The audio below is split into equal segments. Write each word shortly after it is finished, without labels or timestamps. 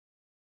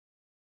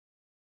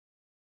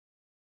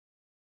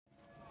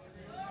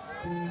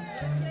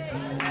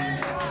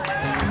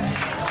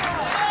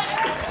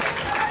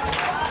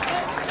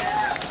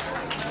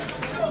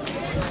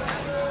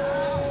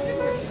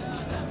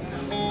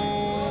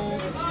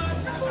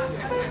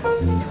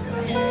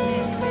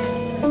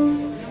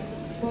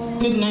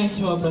Good night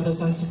to our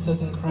brothers and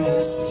sisters in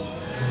Christ.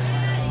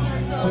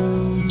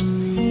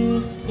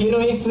 You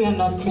know, if we are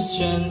not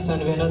Christians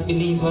and we are not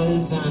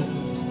believers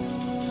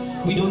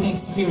and we don't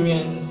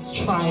experience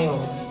trial,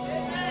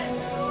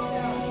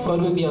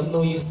 God will be of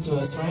no use to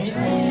us, right?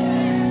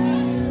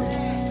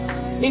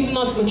 If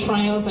not for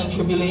trials and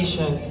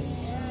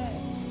tribulations,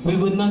 we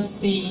would not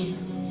see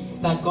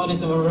that God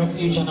is our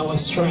refuge and our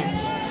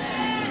strength,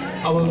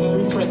 our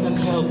very present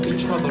help in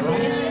trouble,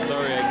 right?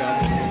 Sorry, I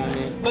got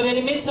it. But in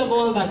the midst of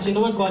all that, you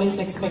know what God is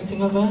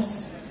expecting of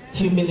us?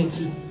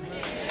 Humility.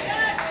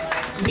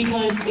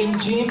 Because in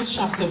James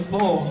chapter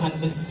 4 and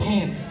verse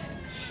 10,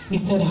 he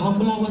said,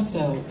 humble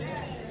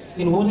ourselves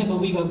in whatever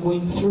we are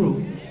going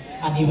through,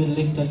 and he will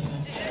lift us up.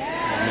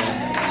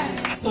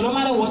 Amen. So no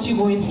matter what you're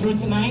going through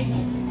tonight,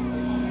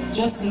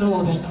 just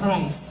know that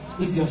Christ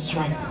is your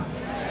strength.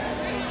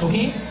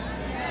 Okay?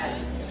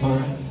 All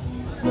right.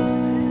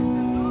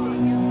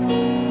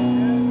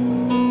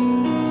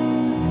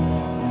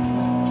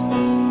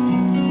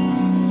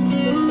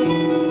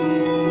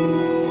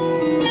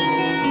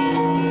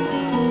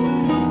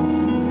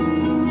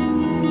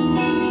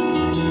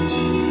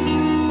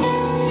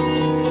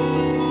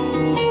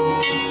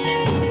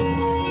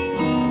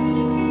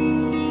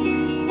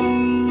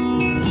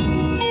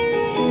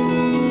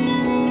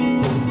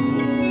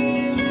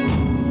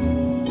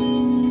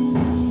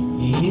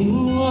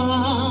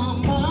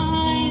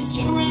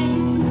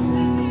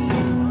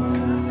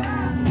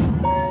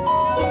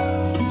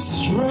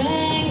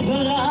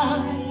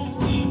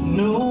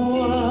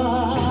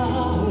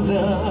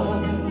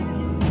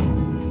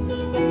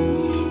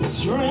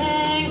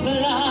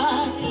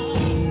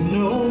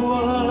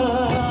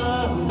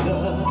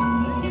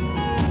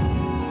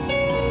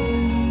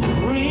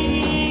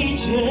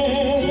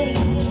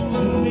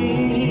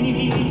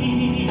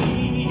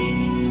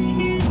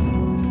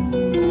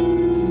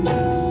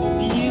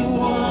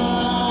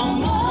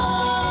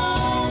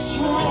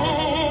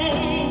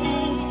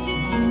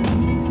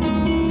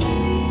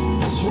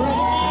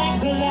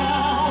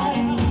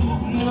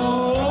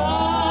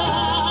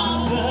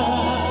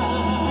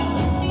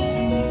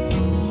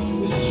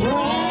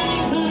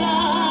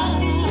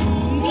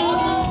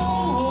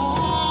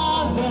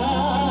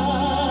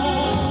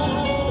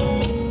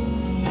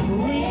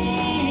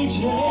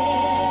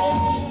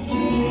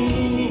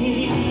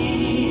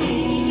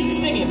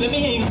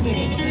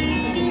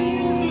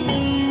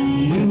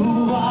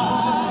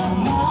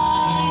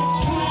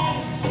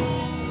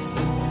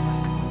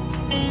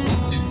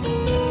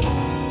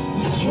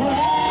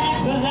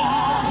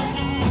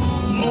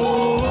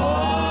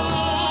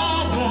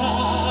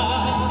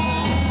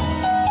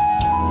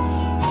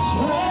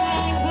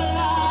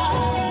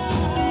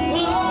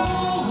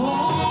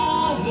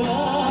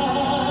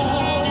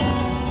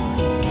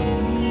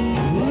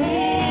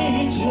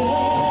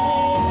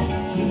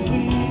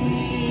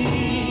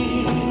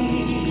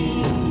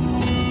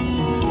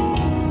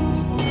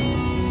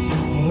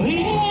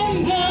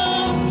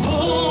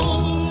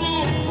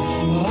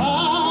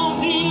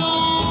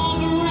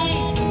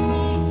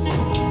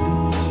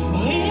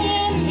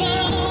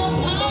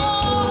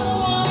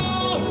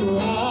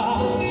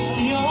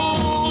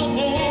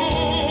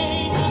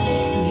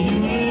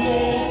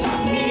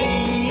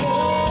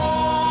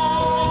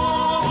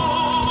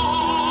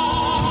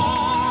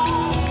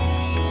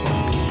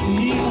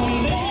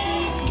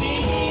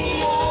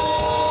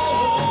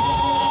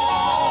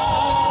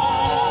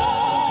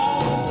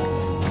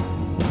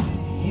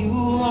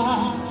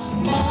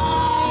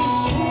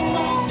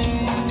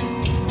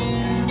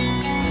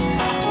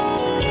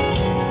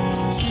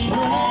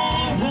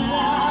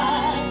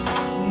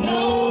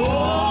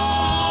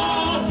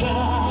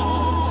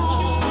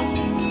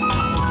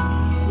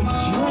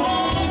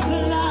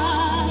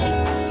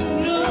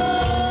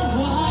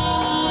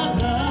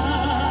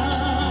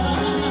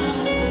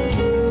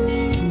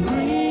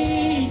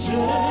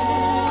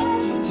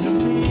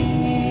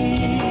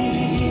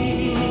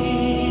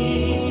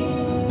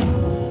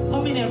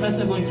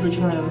 Through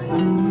trials now.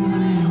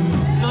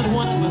 Not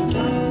one of us,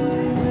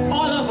 right?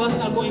 All of us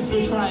are going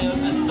through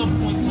trials at some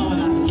point in our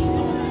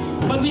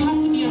life. But we have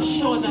to be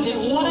assured that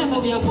in whatever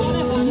we are going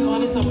through,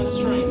 God is our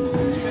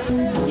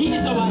strength. He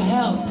is our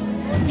help.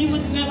 He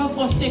would never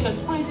forsake us.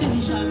 Christ said he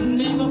shall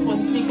never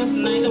forsake us,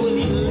 neither will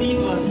he leave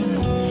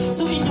us.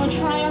 So in your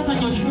trials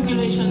and your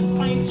tribulations,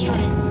 find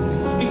strength.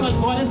 Because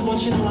God is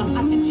watching our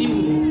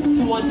attitude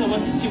towards our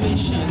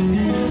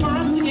situation. For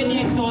us to get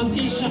the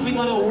exaltation, we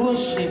gotta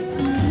worship.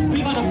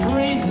 We gotta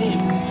praise him.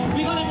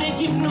 We gotta make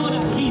him know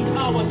that he's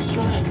our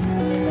strength.